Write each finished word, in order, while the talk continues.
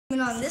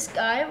On this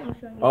guy, I'm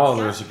showing you oh,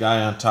 there's a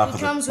guy on top of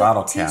the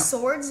bottle cap. He comes with 2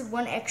 swords,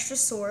 1 extra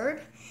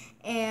sword,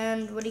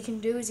 and what he can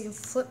do is he can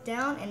flip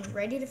down and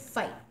ready to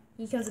fight.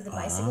 He comes with a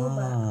bicycle,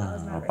 but I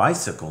was not ready. A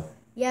bicycle?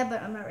 Yeah,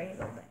 but I'm not ready to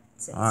build it.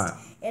 Since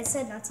it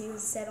said not to, it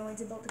said only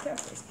to build the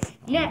characters.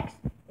 Next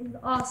is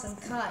awesome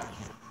Kai.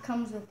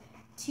 Comes with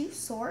 2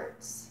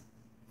 swords.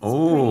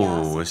 Oh,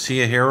 awesome. Is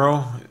he a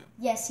hero?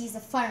 Yes, he's a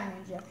fire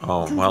ninja.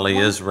 Oh, well, he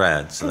is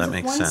red, so that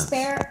makes sense. 1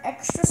 spare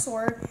extra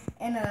sword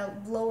and a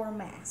lower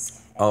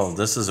mask. Oh,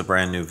 this is a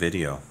brand new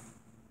video.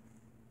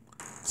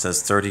 It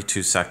says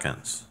 32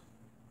 seconds.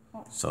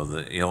 So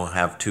that you'll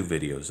have 2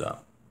 videos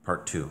up.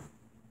 Part 2.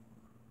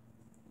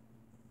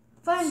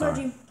 Fine,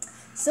 Virgin.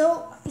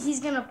 So, he's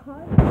gonna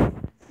pause.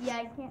 Yeah,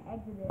 I can't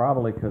exit it.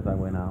 Probably because I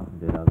went out and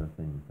did other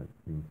things like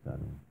screen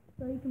studying.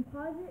 So you can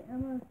pause it and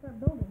I'm gonna start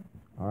building.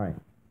 Alright.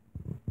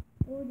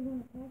 Or do you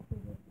want to capture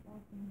this?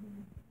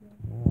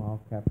 Oh,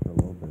 I'll capture a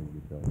little bit of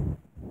you building.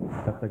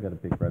 Except I got a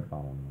big red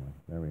ball in the way.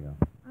 There we go.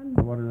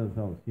 So what are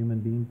those? Human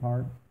being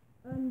parts?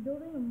 I'm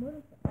building a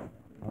motorcycle.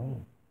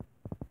 Oh.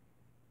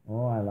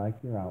 Oh, I like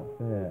your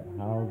outfit.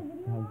 How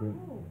great.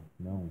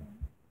 No.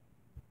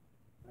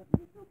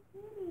 You're so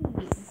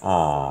pretty.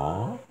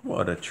 Aw,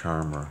 what a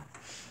charmer.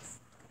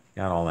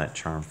 Got all that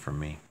charm from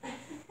me.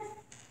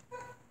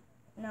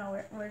 No,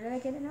 where did I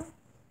get it now?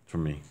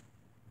 From me.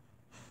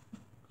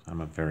 I'm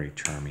a very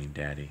charming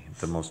daddy.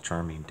 The most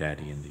charming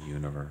daddy in the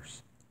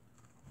universe.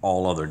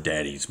 All other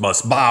daddies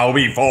must bow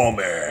before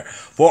me,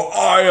 for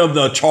I am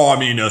the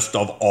charmingest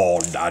of all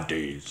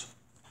daddies.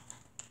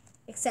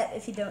 Except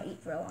if you don't eat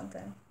for a long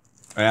time.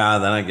 Yeah,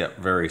 then I get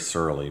very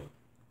surly.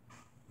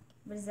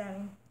 What does that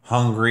mean?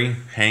 Hungry,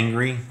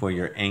 hangry, where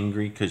you're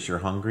angry because you're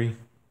hungry.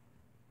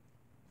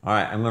 All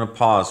right, I'm going to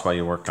pause while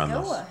you work on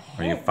this. Ahead.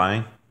 Are you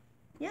fine?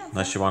 Yeah.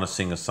 Unless you want to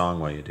sing a song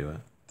while you do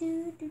it.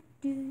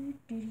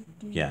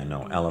 Yeah,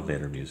 no,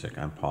 elevator music.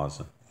 I'm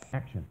pausing.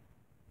 Action.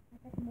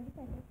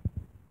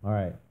 All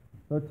right.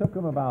 So it took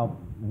him about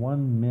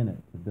 1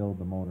 minute to build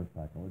the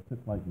motorcycle. It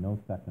took like no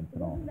seconds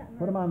at all.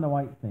 Put him on the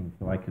white thing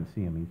so I can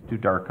see him. He's too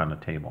dark on the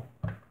table.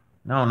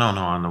 No,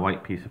 on the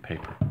white piece of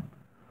paper.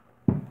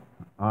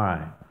 All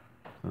right.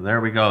 So there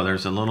we go.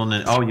 There's a little...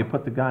 Oh, you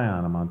put the guy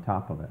on him on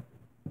top of it.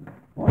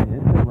 Boy, it's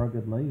a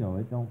rugged Lego.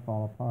 It don't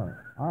fall apart.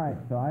 All right,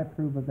 so I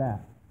approve of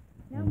that.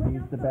 And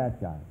he's the bad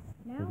guy.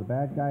 So the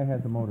bad guy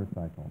has a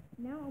motorcycle.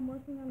 Now I'm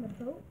working on the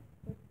boat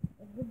with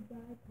a good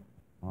guy.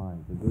 All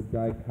right, the good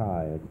guy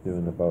Kai is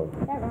doing the boat.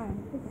 That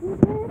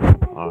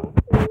rhymes. All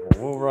right.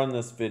 We'll run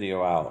this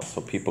video out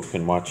so people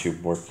can watch you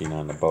working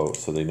on the boat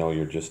so they know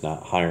you're just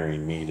not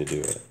hiring me to do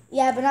it.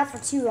 Yeah, but not for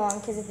too long,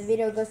 because if the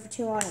video goes for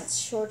too long, it's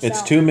short.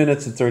 It's 2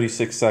 minutes and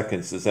 36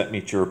 seconds. Does that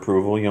meet your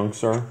approval, young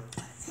sir?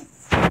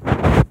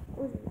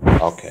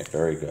 Okay,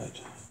 very good.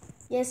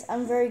 Yes,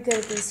 I'm very good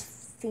at these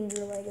finger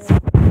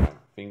Legos.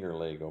 Finger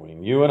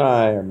Legoing. You and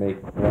I are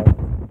making the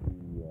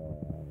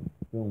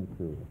film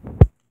crew.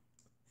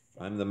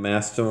 I'm the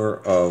master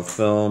of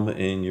film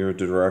and you're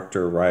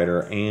director,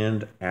 writer,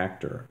 and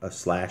actor. A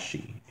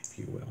slashy, if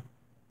you will.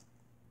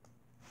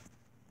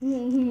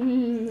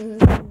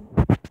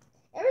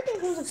 Everything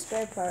comes with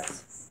spare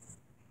parts.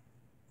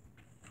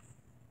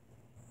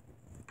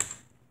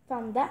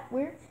 Found that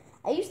weird.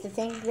 I used to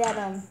think that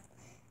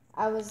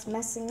I was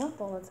messing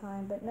up all the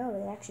time, but no,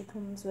 it actually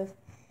comes with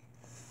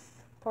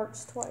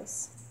parts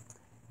twice.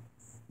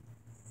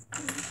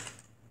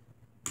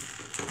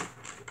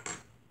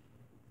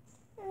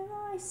 And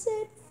I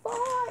said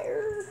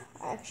fire.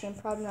 Actually, I'm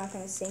probably not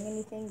going to sing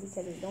anything because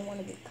I don't want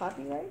to get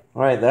copyright.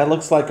 All right, that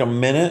looks like a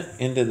minute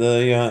into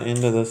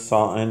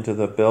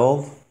the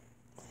build.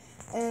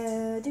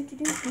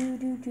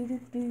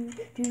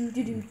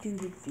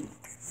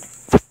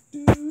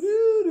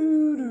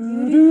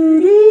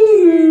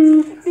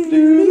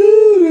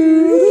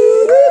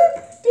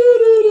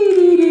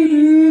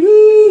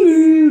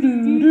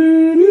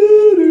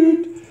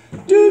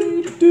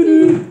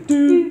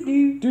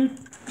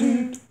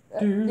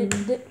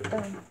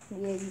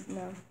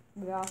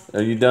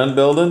 Are you done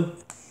building?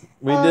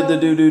 We did the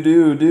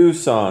do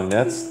song.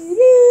 That's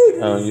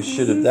you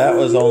should have. That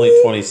was only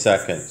 20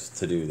 seconds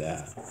to do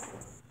that.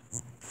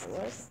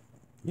 What?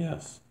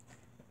 Yes.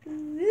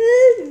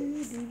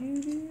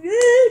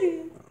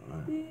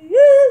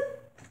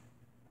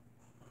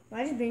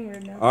 Why are you being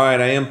rude now? All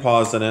right, I am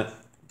pausing it.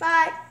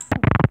 Bye.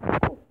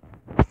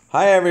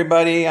 Hi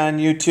everybody on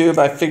YouTube.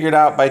 I figured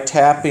out by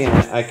tapping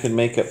I can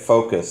make it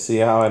focus. See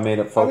how I made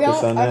it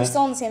focus on that? Are we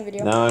still on the same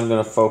video? Now I'm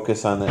going to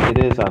focus on it.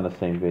 It is on the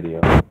same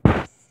video.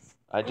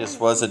 I just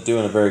wasn't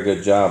doing a very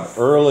good job.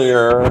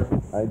 Earlier,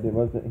 I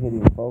wasn't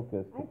hitting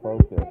focus to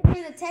focus.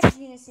 You're the tech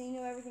genius, so you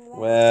know everything about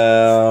it.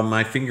 Well,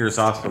 my fingers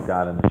also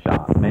got in the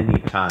shop many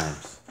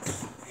times.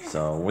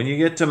 So when you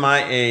get to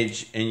my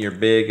age and you're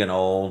big and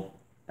old,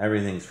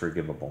 everything's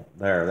forgivable.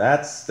 There,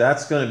 that's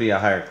going to be a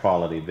higher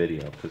quality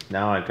video because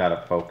now I've got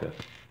to focus.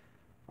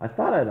 I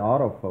thought I'd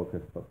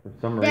autofocus, but for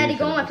some reason... Daddy,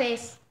 go on my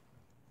face.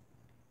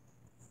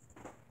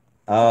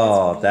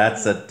 Oh,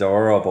 that's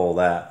adorable,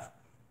 that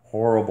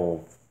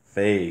horrible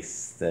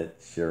face that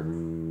you're...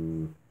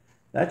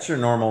 That's your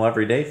normal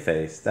everyday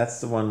face.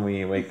 That's the one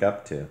we wake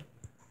up to.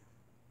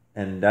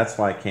 And that's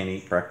why I can't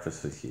eat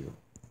breakfast with you.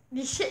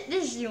 This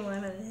is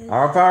one of it.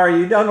 How far are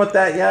you done with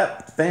that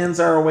yet? Fans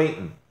are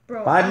waiting.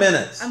 Bro, 5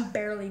 minutes. I'm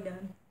barely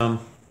done.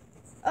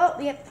 Oh,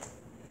 yep.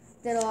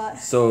 Did a lot.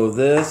 So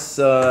this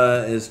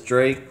is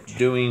Drake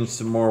doing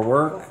some more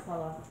work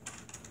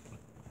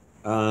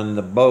on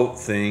the boat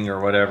thing or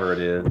whatever it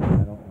is. I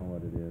don't know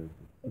what it is.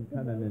 Some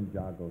kind of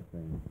Ninjago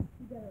thing.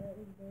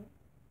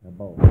 A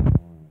boat.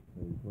 So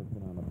he's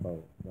working on a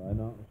boat. So I'm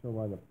not sure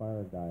why the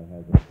fire guy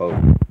has a boat.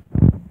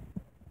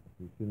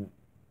 He shouldn't.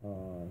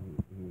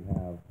 He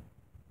have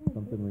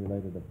something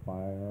related to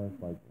fire,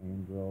 like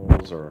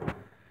andros or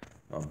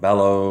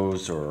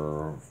bellows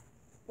or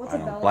I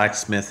don't know,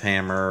 blacksmith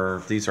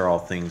hammer. These are all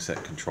things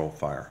that control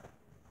fire.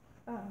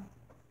 Oh.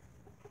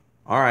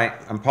 All right,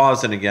 I'm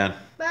pausing again.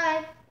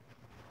 Bye.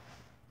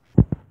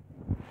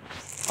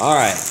 All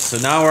right, so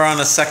now we're on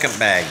the second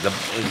bag.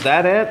 Is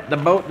that it? The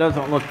boat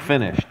doesn't look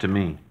finished to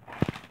me.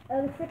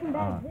 Oh, the second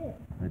bag is it.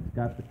 It's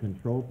got the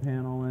control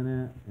panel in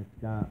it. It's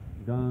got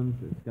guns.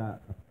 It's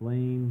got a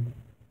flame.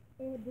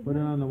 Put it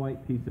on the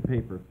white piece of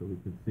paper so we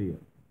can see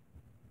it.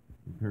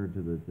 Compared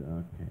to the...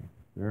 Okay,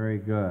 very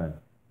good.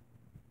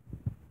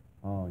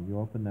 Oh, you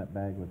opened that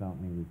bag without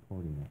me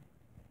recording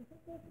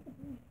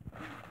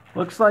it.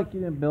 Looks like you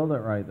didn't build it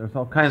right. There's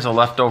all kinds of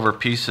leftover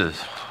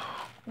pieces.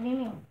 What do you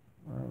mean?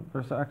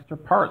 There's extra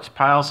parts,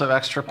 piles of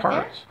extra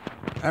parts.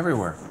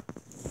 Everywhere.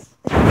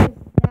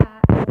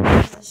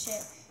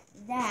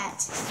 That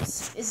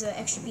is an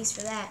extra piece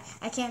for that.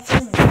 I can't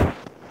film it.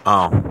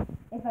 Oh.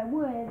 If I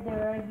would, they would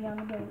already be on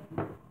the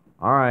boat.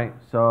 All right,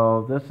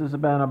 so this has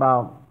been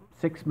about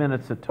 6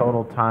 minutes of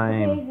total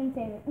time. Okay, then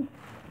save it.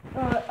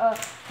 Or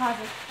pause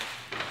it.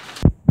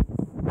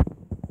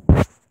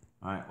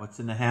 All right, what's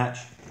in the hatch?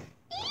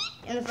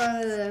 In the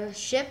front of the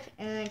ship,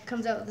 and then it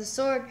comes out with a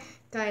sword.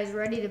 Guy is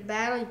ready to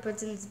battle. He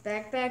puts it in his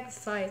backpack,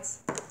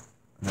 fights.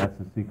 That's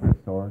the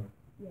secret sword?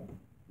 Yeah.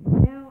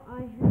 Now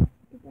I have to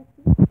get back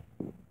to it.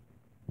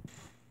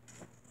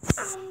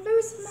 I'm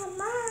losing my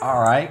mind.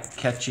 All right,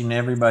 catching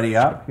everybody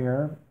up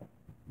here.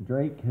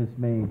 Drake has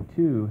made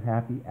 2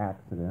 happy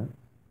accidents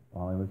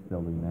while I was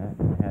building that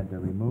and had to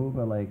remove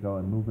a Lego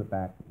and move it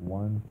back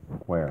 1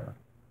 square.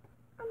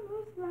 I'm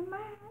losing my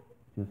mind.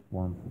 Just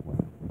 1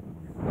 square.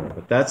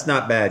 But that's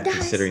not bad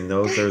considering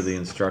those are the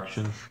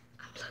instructions.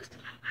 I'm losing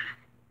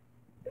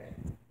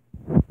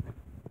my mind.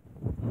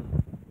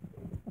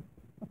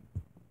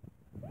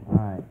 All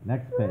right,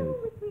 next page.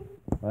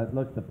 But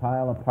look, the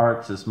pile of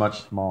parts is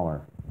much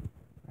smaller.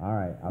 All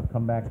right, I'll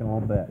come back in a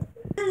little bit.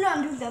 No,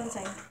 I'm doing the other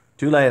side.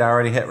 Too late, I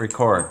already hit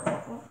record.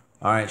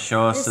 All right,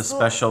 show us the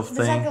special thing.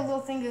 There's like a little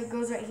thing that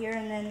goes right here,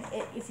 and then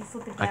if you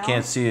flip it down... I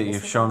can't see it.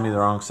 You've shown me the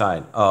wrong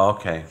side. Oh,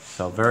 okay.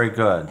 So very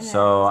good.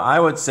 So I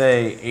would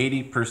say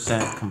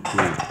 80% complete.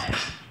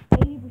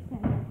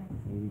 80%.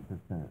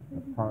 80%.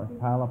 The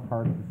pile of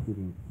parts is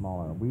getting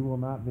smaller. We will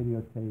not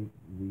videotape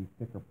the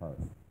thicker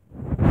parts.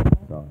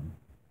 So.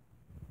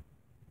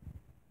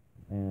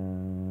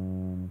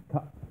 And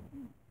cut.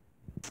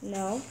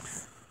 No.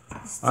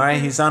 All right,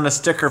 he's on the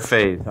sticker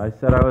phase. I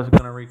said I was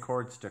going to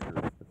record stickers,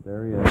 but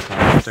there he is on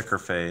the sticker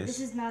phase. This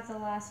is not the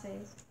last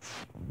phase.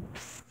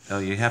 Oh,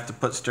 you have to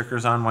put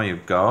stickers on while you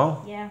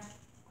go? Yeah.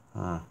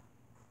 Huh.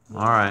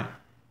 All right.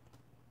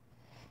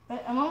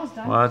 But I'm almost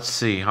done. Well, let's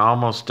see.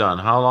 Almost done.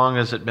 How long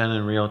has it been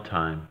in real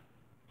time?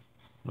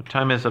 What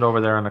time is it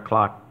over there on the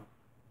clock,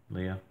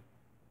 Leah?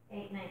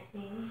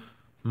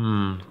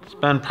 8:19. It's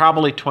been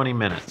probably 20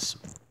 minutes.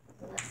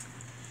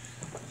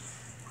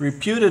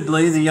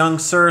 Reputedly, the young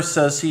sir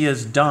says he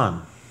is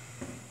done.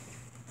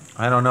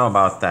 I don't know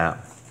about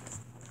that.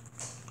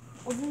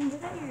 Well, then do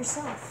that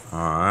yourself. All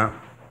right.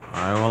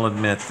 I will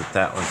admit that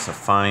that was a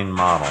fine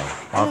model.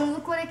 And then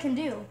look what it can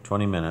do.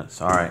 20 minutes.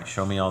 All right.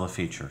 Show me all the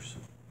features.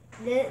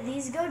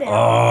 These go down.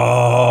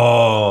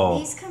 Oh.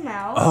 These come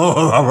out.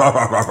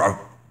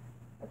 Oh.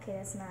 Okay,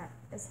 that's not.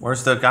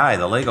 Where's the guy?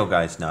 The Lego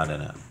guy's not in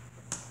it.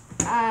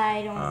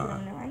 I don't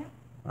know right now.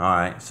 All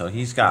right, so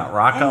he's got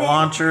rocket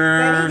launchers.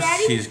 Ready,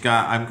 Daddy? He's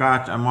got. I'm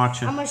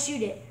watching. I'm gonna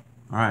shoot it.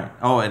 All right.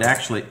 Oh, it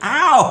actually.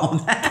 Ow!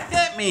 That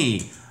hit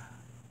me.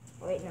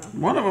 Wait, no.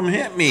 One of them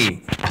hit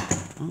me.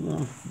 I'm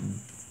gonna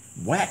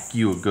whack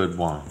you a good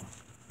one.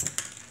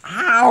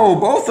 Ow!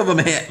 Both of them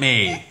hit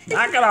me.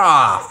 Knock it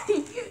off.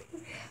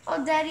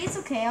 Oh, Daddy, it's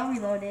okay. I'll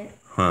reload it.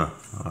 Huh.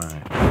 All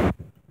right.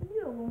 Do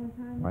it one more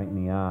time. Right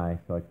in the eye,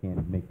 so I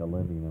can't make a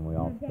living, and we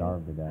all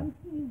starve to death. I'm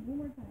seeing you one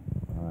more time.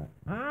 All right.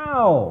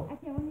 Ow! I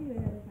can't want you to do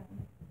it another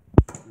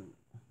time.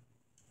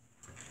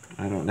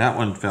 I don't. That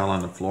one fell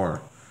on the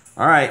floor.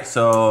 All right,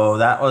 so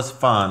that was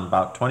fun.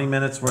 About 20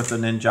 minutes worth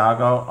of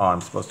Ninjago. Oh, I'm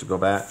supposed to go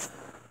back.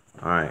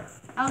 All right.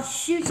 I'll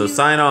shoot So you.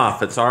 sign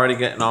off. It's already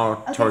getting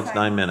all towards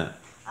sorry. 9 minutes.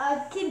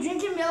 Keep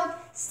drinking milk.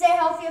 Stay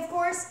healthy, of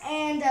course,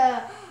 and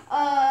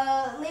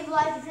Leave a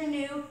like if you're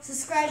new.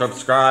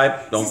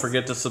 Subscribe. Don't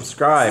forget to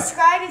subscribe.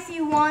 Subscribe if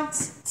you want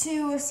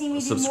to see me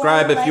do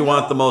Subscribe more if you Lego.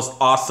 Want the most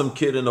awesome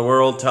kid in the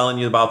world telling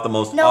you about the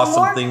most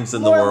awesome things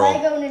in the world.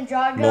 More Lego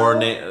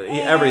Ninjago.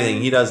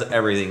 Everything. He does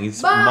everything.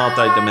 He's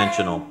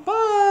multi-dimensional. Bye.